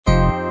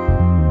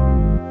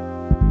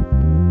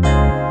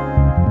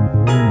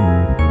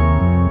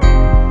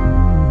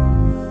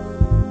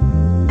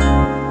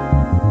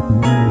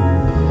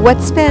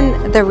What's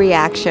been the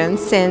reaction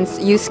since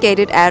you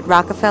skated at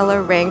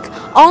Rockefeller Rink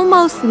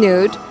almost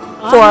nude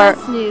for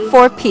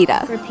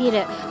PETA? For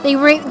PETA.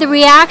 The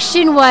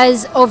reaction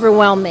was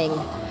overwhelming.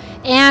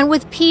 And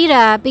with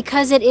PETA,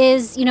 because it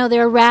is,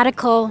 they're a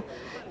radical,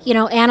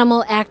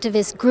 animal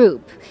activist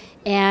group.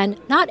 And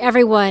not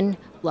everyone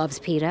loves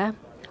PETA.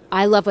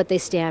 I love what they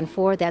stand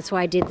for. That's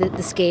why I did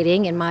the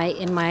skating in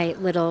my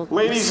little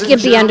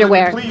skimpy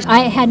underwear. I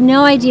had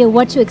no idea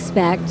what to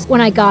expect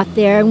when I got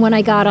there and when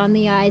I got on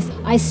the ice.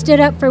 I stood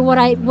up for what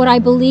I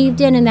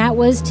believed in, and that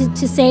was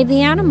to save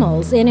the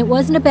animals. And it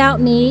wasn't about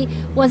me,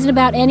 wasn't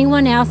about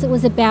anyone else. It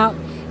was about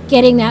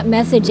getting that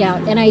message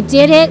out. And I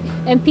did it,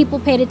 and people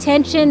paid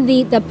attention.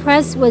 The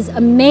press was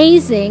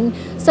amazing.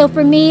 So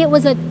for me, it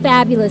was a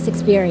fabulous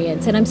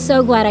experience, and I'm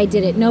so glad I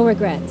did it. No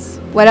regrets.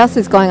 What else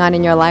is going on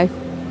in your life?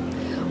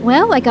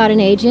 Well, I got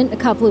an agent a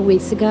couple of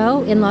weeks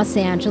ago in Los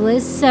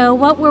Angeles. So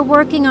what we're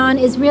working on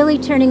is really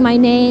turning my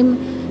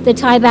name, the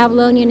Tai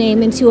Babilonia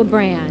name, into a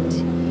brand.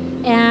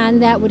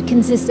 And that would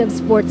consist of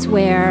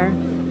sportswear.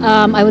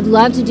 I would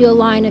love to do a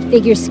line of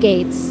figure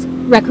skates,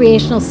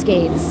 recreational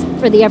skates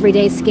for the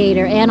everyday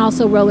skater, and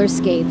also roller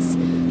skates.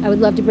 I would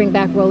love to bring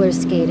back roller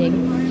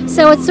skating.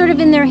 So it's sort of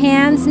in their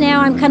hands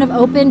now. I'm kind of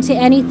open to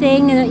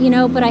anything,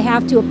 but I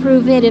have to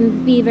approve it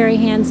and be very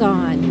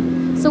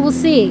hands-on. So we'll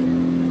see.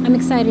 I'm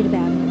excited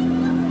about it.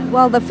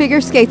 Well, the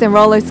figure skates and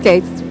roller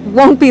skates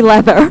won't be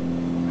leather.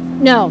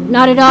 No,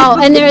 not at all.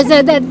 And there's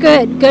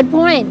good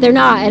point. They're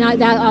not,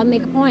 and I'll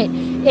make a point.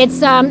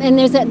 It's and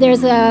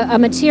there's a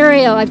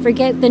material, I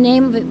forget the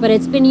name of it, but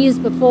it's been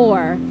used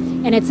before,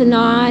 and it's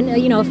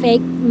a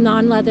fake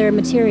non-leather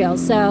material.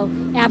 So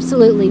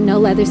absolutely no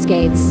leather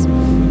skates.